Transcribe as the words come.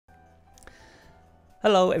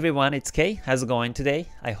Hello everyone, it's Kei. How's it going today?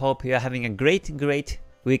 I hope you are having a great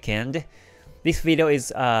weekend. This video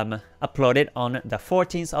is uploaded on the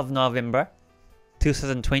 14th of November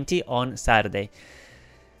 2020 on Saturday.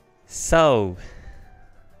 So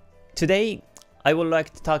today I would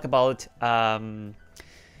like to talk about the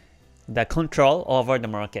control over the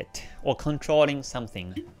market or controlling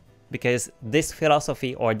something, because this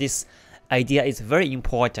philosophy or this idea is very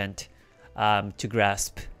important to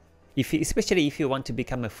grasp. Especially if you want to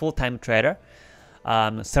become a full-time trader,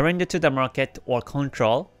 surrender to the market or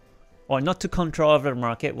control, or not to control over the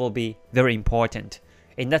market will be very important.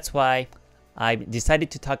 And that's why I decided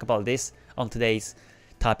to talk about this on today's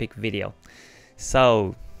topic video.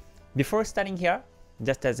 So before starting here,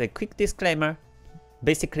 just as a quick disclaimer,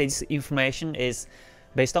 basically this information is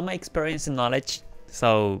based on my experience and knowledge.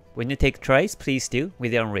 So when you take trades, please do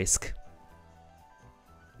with your own risk.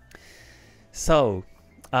 So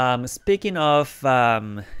speaking of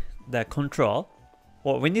the control,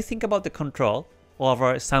 or when you think about the control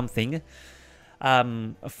over something,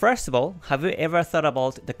 first of all, have you ever thought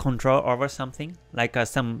about the control over something, like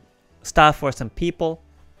some stuff or some people?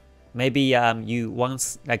 Maybe you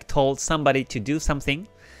once told somebody to do something,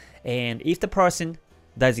 and if the person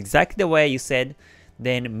does exactly the way you said,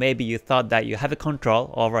 then maybe you thought that you have a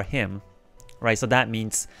control over him, right? So that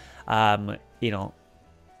means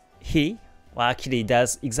he actually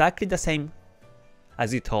does exactly the same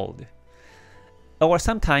as you told. Or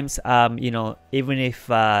sometimes, even if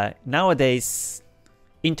nowadays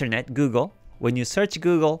internet, Google, when you search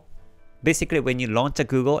Google, basically when you launch a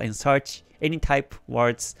Google and search any type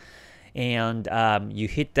words, and you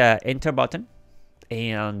hit the enter button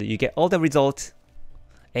and you get all the results,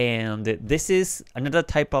 and this is another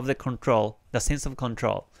type of the control, the sense of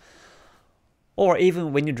control. Or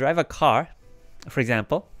even when you drive a car, for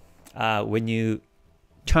example, when you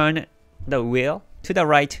turn the wheel to the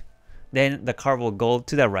right, then the car will go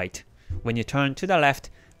to the right. When you turn to the left,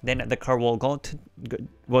 then the car will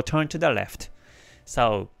turn to the left.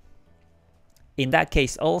 So in that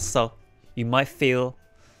case also, you might feel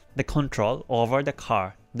the control over the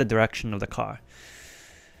car, the direction of the car.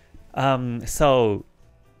 And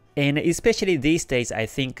especially these days, I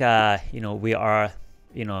think we are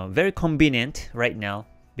very convenient right now,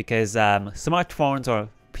 because smartphones or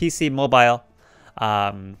PC, mobile,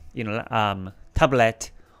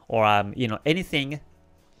 tablet, or anything,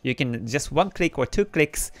 you can just one click or two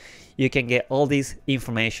clicks, you can get all this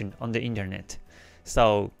information on the internet.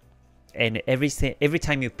 So, and every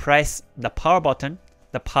time you press the power button,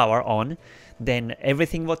 the power on, then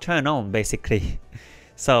everything will turn on basically.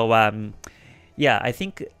 So yeah, I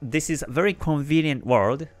think this is a very convenient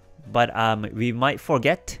world, but we might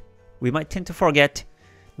tend to forget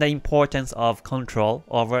the importance of control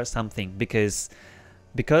over something, because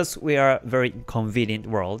we are a very convenient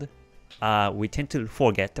world, we tend to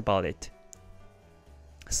forget about it.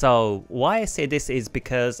 So why I say this is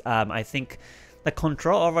because I think the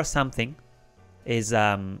control over something is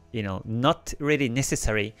not really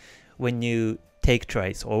necessary when you take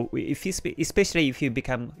trades, or especially if you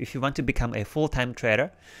want to become a full-time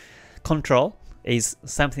trader. Control is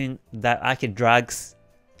something that actually drags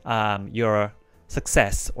your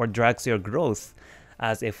success or drags your growth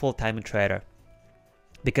as a full-time trader.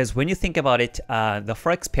 Because when you think about it, the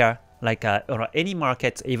forex pair, or any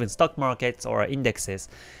markets, even stock markets or indexes,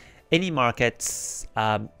 any markets,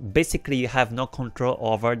 basically you have no control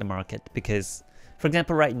over the market. Because, for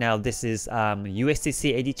example, right now this is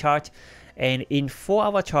USDC AD chart, and in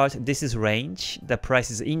 4-hour chart this is range. The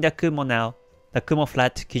price is in the Kumo now, the Kumo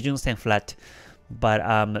flat, Kijun Sen flat. But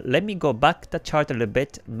let me go back the chart a little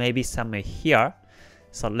bit, maybe somewhere here.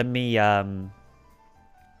 So let me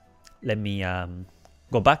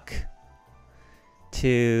go back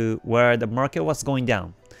to where the market was going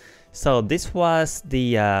down. So this was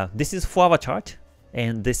the this is 4-hour chart,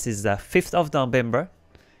 and this is the 5th of November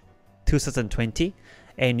 2020,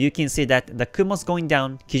 and you can see that the Kumo's going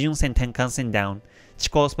down, Kijun Sen, Tenkan Sen down,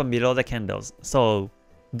 Chikou span below the candles. So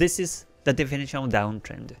this is the definition of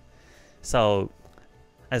downtrend. So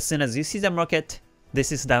as soon as you see the market,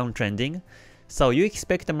 this is downtrending. So you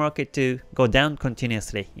expect the market to go down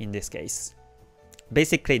continuously in this case.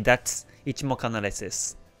 Basically that's Ichimoku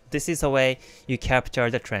analysis. This is the way you capture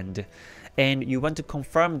the trend, and you want to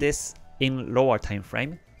confirm this in lower time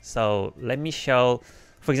frame. So let me show,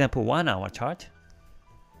 for example, 1-hour chart,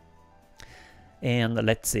 and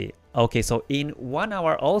let's see. Okay, so in 1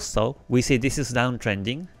 hour also we see this is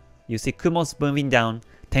downtrending. You see Kumo's moving down,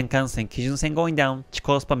 Tenkan Sen, Kijun Sen going down,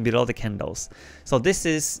 Chikou span below the candles. So this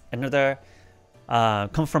is another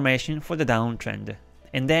confirmation for the downtrend.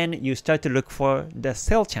 And then you start to look for the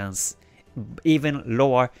sell chance even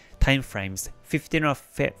lower time frames, 15 or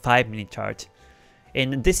 5-minute chart.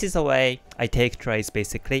 And this is the way I take trades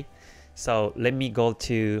basically. So let me go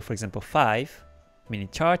to, for example,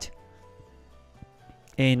 5-minute chart.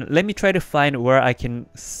 And let me try to find where I can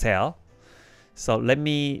sell. So let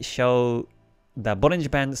me show the Bollinger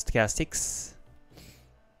Band stochastics.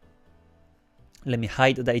 Let me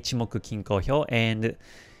hide the Ichimoku Kinko Hyo, and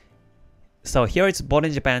so here it's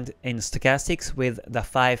Bollinger Band and stochastics with the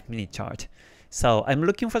 5-minute chart. So I'm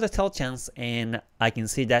looking for the sell chance, and I can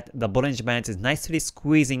see that the Bollinger Band is nicely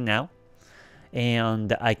squeezing now,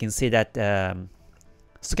 and I can see that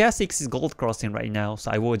stochastics is gold crossing right now. So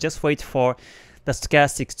I will just wait for the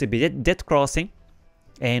stochastics to be dead crossing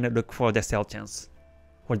and look for the sell chance.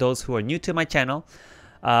 For those who are new to my channel,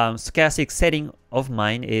 stochastic setting of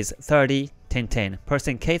mine is 30, 10, 10,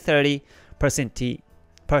 percent K30, percent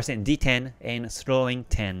D10, and slowing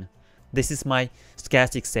 10. This is my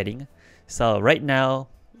stochastic setting. So right now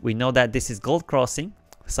we know that this is gold crossing,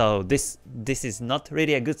 so this is not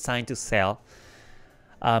really a good sign to sell.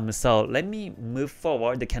 So let me move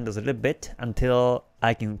forward the candles a little bit until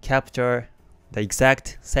I can capture the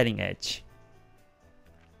exact setting edge.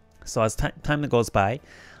 So as time goes by,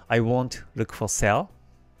 I won't look for sell.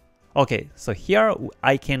 Okay, so here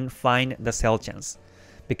I can find the sell chance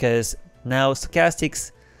because now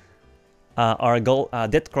stochastics are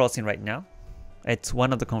dead crossing right now. It's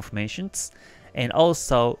one of the confirmations. And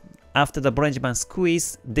also after the Bollinger Band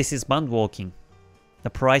squeeze, this is band walking.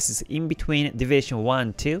 The price is in between deviation 1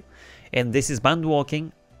 and 2, and this is band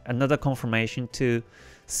walking, another confirmation to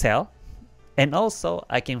sell. And also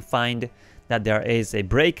I can find that there is a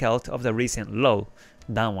breakout of the recent low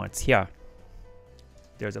downwards here.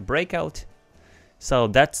 There's a breakout. So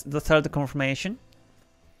that's the third confirmation.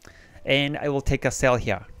 And I will take a sell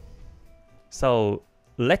here. So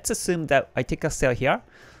let's assume that I take a sell here.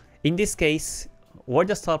 In this case, what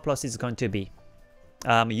the stop loss is going to be.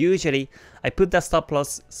 Usually I put the stop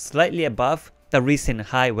loss slightly above the recent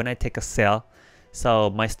high when I take a sell. So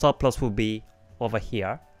my stop loss will be over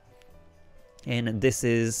here. And this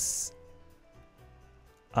is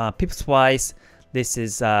pips wise, this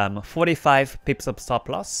is 45 pips of stop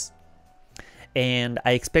loss, and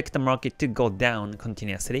I expect the market to go down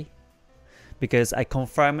continuously because I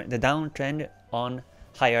confirm the downtrend on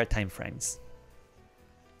higher time frames.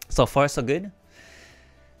 So far so good.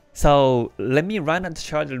 So let me run the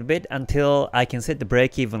chart a little bit until I can set the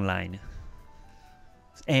break-even line.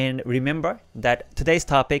 And remember that today's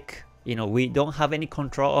topic, we don't have any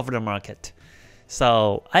control over the market.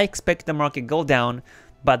 So I expect the market go down,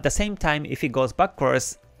 but at the same time, if it goes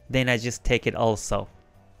backwards, then I just take it also.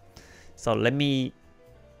 So let me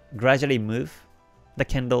gradually move the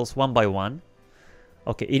candles one by one.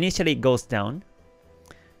 Okay, initially it goes down,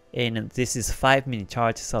 and this is 5-minute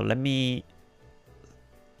chart. So let me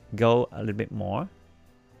go a little bit more.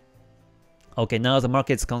 Okay, now the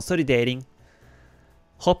market is consolidating.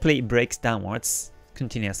 Hopefully it breaks downwards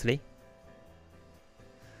continuously.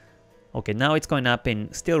 Okay, now it's going up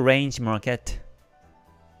in still range market.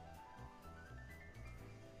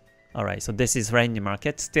 Alright, so this is range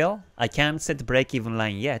market still. I can't set the break-even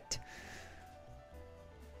line yet.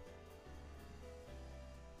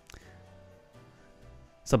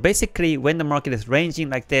 So basically, when the market is ranging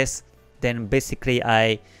like this, then basically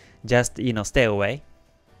I just stay away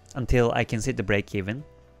until I can set the break-even.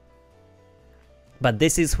 But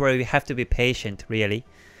this is where we have to be patient, really.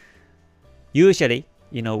 Usually,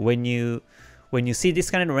 when you see this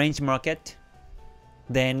kind of range market,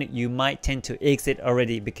 then you might tend to exit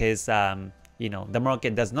already because the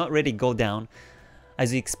market does not really go down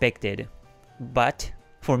as you expected. But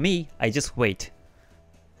for me, I just wait.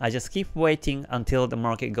 I just keep waiting until the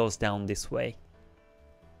market goes down this way.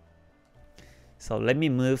 So let me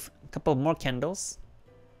move a couple more candles.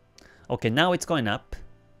 Okay, now it's going up.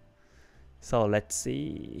 So let's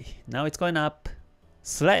see. Now it's going up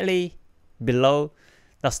slightly below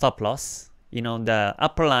the stop loss. The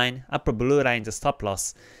upper blue line is the stop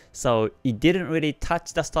loss. So it didn't really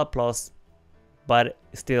touch the stop loss, but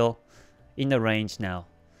still in the range now.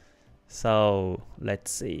 So let's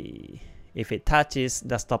see if it touches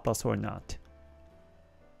the stop loss or not.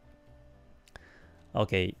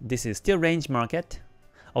 Okay, this is still range market.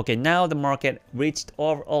 Okay, now the market reached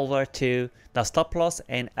over to the stop loss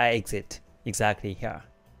and I exit exactly here.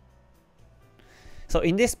 So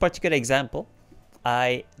in this particular example,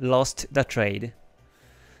 I lost the trade,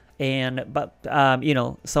 but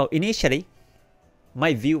so initially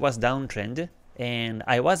my view was downtrend and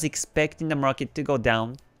I was expecting the market to go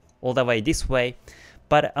down all the way this way,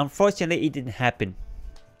 but unfortunately it didn't happen.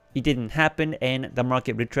 It didn't happen and the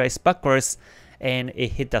market retraced backwards and it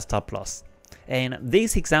hit the stop loss. And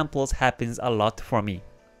these examples happens a lot for me.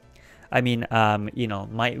 I mean,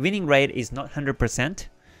 my winning rate is not 100%,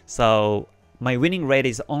 so my winning rate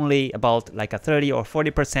is only about like a 30 or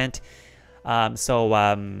 40%.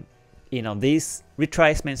 These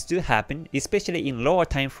retracements do happen, especially in lower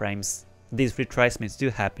time frames. These retracements do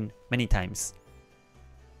happen many times.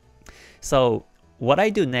 So what I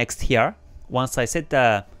do next here, once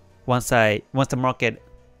the market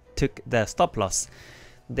took the stop loss,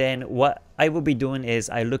 then what I will be doing is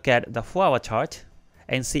I look at the 4-hour chart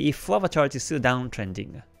and see if 4-hour chart is still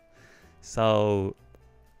downtrending. So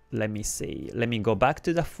let me see. Let me go back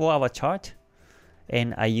to the 4-hour chart,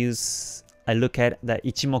 and I look at the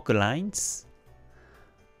Ichimoku lines.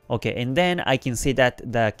 Okay, and then I can see that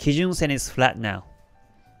the Kijun Sen is flat now.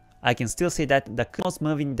 I can still see that the Kumo is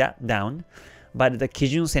moving down, but the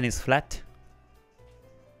Kijun Sen is flat.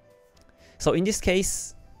 So in this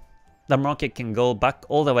case, the market can go back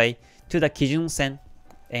all the way to the Kijun Sen,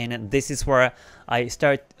 and this is where I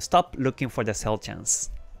stop looking for the sell chance.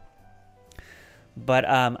 But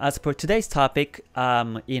as per today's topic,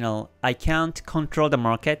 I can't control the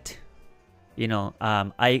market.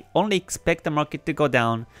 I only expect the market to go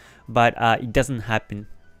down, but it doesn't happen.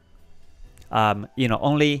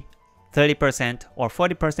 Only 30% or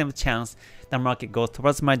 40% of chance the market goes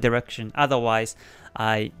towards my direction. Otherwise,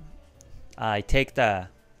 I take the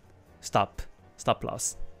stop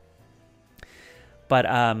loss. But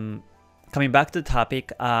coming back to the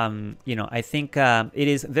topic, I think it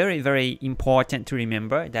is very, very important to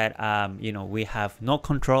remember that we have no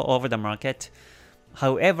control over the market.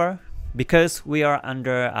 However, because we are in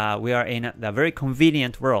the very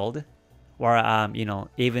convenient world, where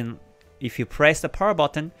even if you press the power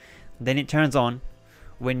button, then it turns on.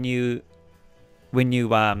 When you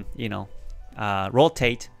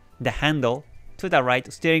rotate the handle to the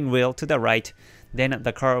right, steering wheel to the right, then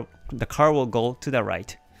the car will go to the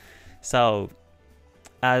right. So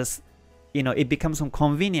as it becomes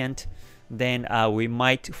convenient, then we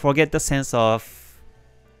might forget the sense of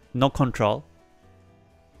no control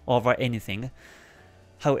over anything.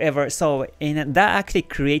 However, that actually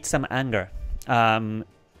creates some anger.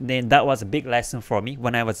 Then that was a big lesson for me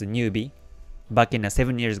when I was a newbie back in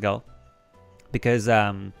 7 years ago, because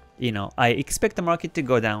I expect the market to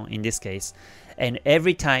go down in this case, and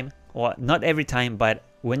every time, or not every time, but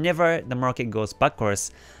whenever the market goes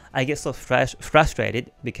backwards, I get so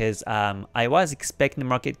frustrated because I was expecting the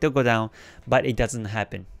market to go down, but it doesn't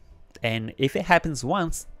happen. And if it happens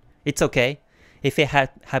once, it's okay. If it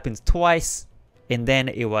happens twice, and then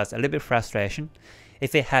it was a little bit frustration.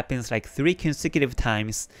 If it happens like 3 consecutive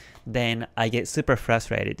times, then I get super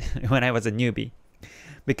frustrated when I was a newbie,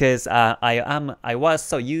 because I was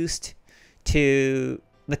so used to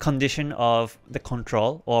the condition of the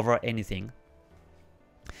control over anything.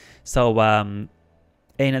 So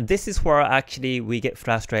and this is where actually we get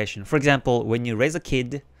frustration. For example, when you raise a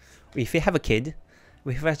kid, if you have a kid,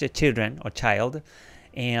 if you have a children or child,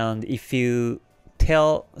 and if you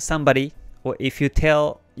tell somebody, or if you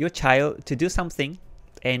tell your child to do something,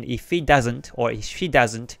 and if he doesn't or if she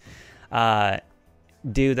doesn't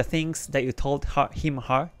do the things that you told him or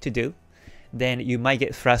her to do, then you might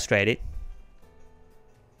get frustrated.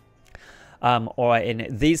 Or in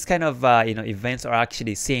these kind of events are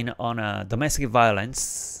actually seen on domestic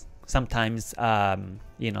violence. Sometimes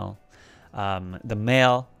the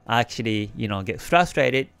male actually gets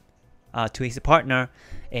frustrated to his partner,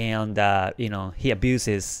 and he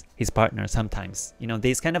abuses his partner sometimes.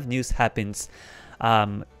 These kind of news happens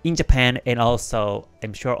in Japan, and also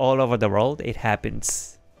I'm sure all over the world it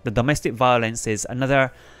happens. The domestic violence is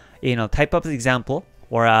another type of example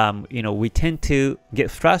where we tend to get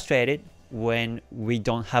frustrated when we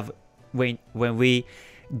don't have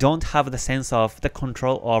the sense of the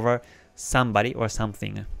control over somebody or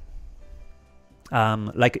something.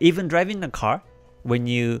 Like even driving a car, when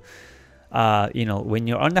you when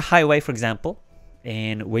you're on the highway, for example,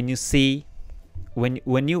 and when you see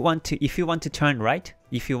if you want to turn right,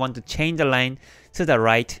 if you want to change the lane to the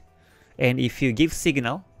right, and if you give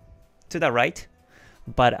signal to the right,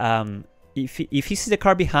 but if you see the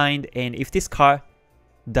car behind, and if this car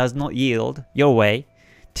does not yield your way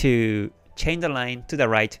to change the line to the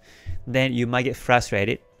right, then you might get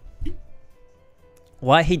frustrated.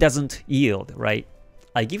 Why he doesn't yield, right?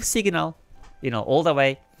 I give signal, all the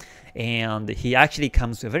way, and he actually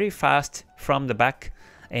comes very fast from the back,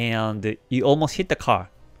 and you almost hit the car,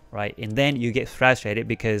 right? And then you get frustrated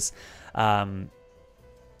because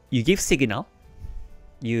you give signal,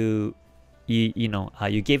 you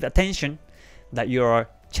give attention that you're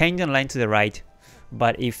changing the line to the right,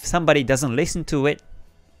 but if somebody doesn't listen to it,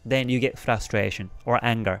 then you get frustration or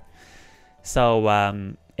anger. So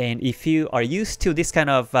and if you are used to this kind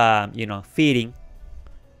of feeling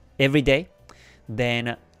every day,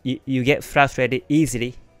 then you get frustrated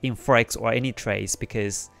easily in Forex or any trades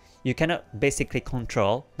because you cannot basically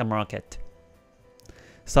control the market.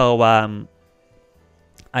 So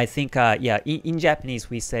I think in Japanese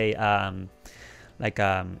we say well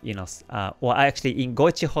actually in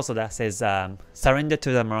Goichi Hosoda says surrender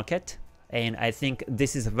to the market, and I think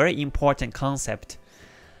this is a very important concept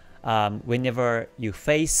whenever you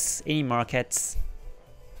face any markets,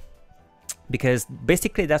 because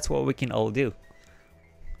basically that's what we can all do.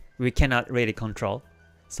 We cannot really control.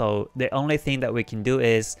 So the only thing that we can do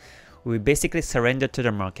is we basically surrender to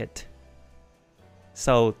the market.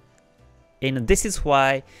 So and this is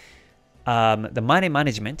why the money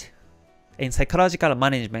management and psychological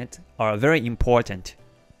management are very important.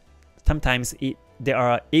 Sometimes they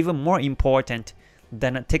are even more important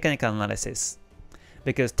than technical analysis,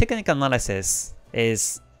 because technical analysis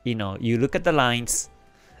is, you look at the lines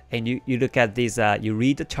and you look at these, you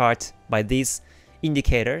read the chart by these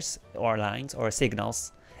indicators or lines or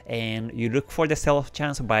signals, and you look for the sell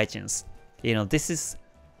chance or buy chance. This is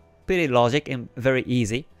pretty logic and very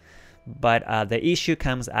easy. But the issue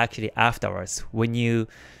comes actually afterwards, when you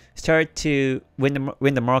start to when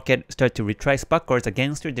the market start to retrace backwards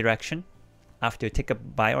against your direction after you take a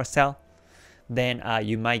buy or sell, then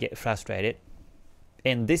you might get frustrated.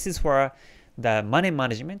 And this is where the money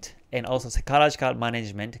management and also psychological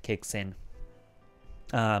management kicks in.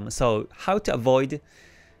 So how to avoid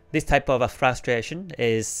this type of a frustration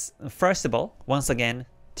is, first of all, once again,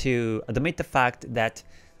 to admit the fact that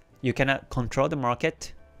you cannot control the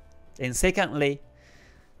market. And secondly,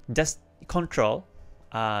 just control,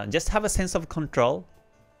 just have a sense of control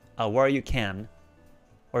where you can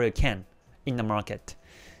in the market.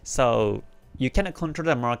 So you cannot control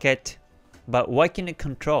the market, but what can you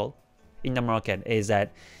control in the market is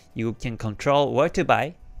that you can control where to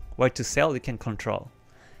buy, where to sell, you can control.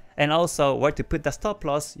 And also where to put the stop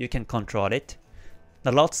loss, you can control it.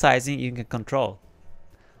 The lot sizing, you can control.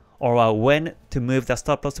 Or when to move the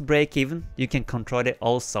stop loss to break even, you can control it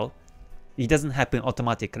also. It doesn't happen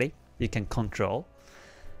automatically, you can control.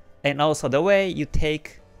 And also the way you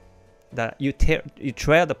you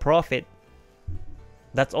trail the profit,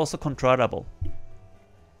 that's also controllable.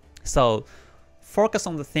 So focus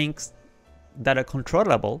on the things that are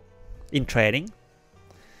controllable in trading,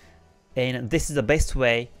 and this is the best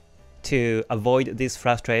way to avoid these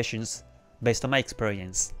frustrations based on my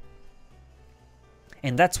experience.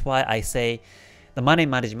 And that's why I say the money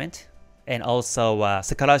management and also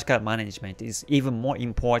psychological management is even more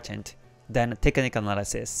important than technical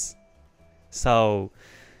analysis. So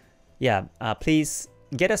yeah, please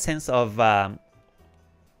get a sense of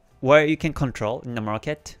where you can control in the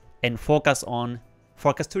market, and focus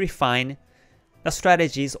to refine the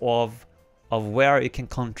strategies of where you can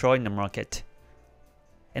control in the market.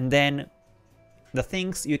 And then the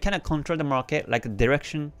things you cannot control the market, like the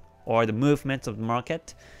direction or the movements of the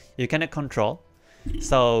market, you cannot control.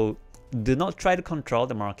 So do not try to control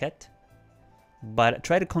the market, but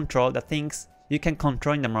try to control the things you can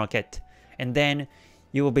control in the market, and then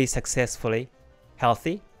you will be successfully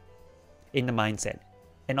healthy in the mindset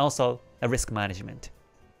and also the risk management.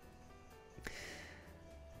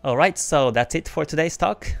 Alright, so that's it for today's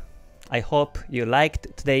talk. I hope you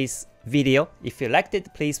liked today's video. If you liked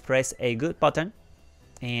it, please press a good button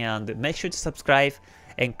and make sure to subscribe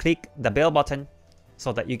and click the bell button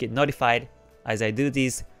so that you get notified as I do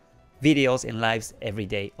these videos and lives every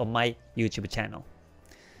day on my YouTube channel.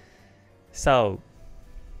 So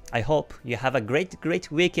I hope you have a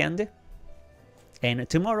great weekend, and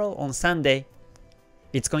tomorrow on Sunday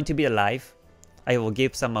it's going to be a live. I will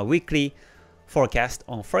give some weekly forecast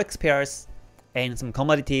on forex pairs and some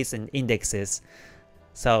commodities and indexes.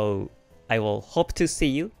 So I will hope to see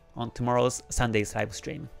you on tomorrow's Sunday's live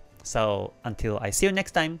stream. So until I see you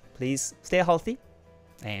next time, please stay healthy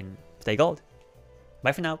and stay gold.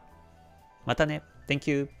 Bye for now. Mata ne. Thank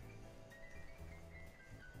you.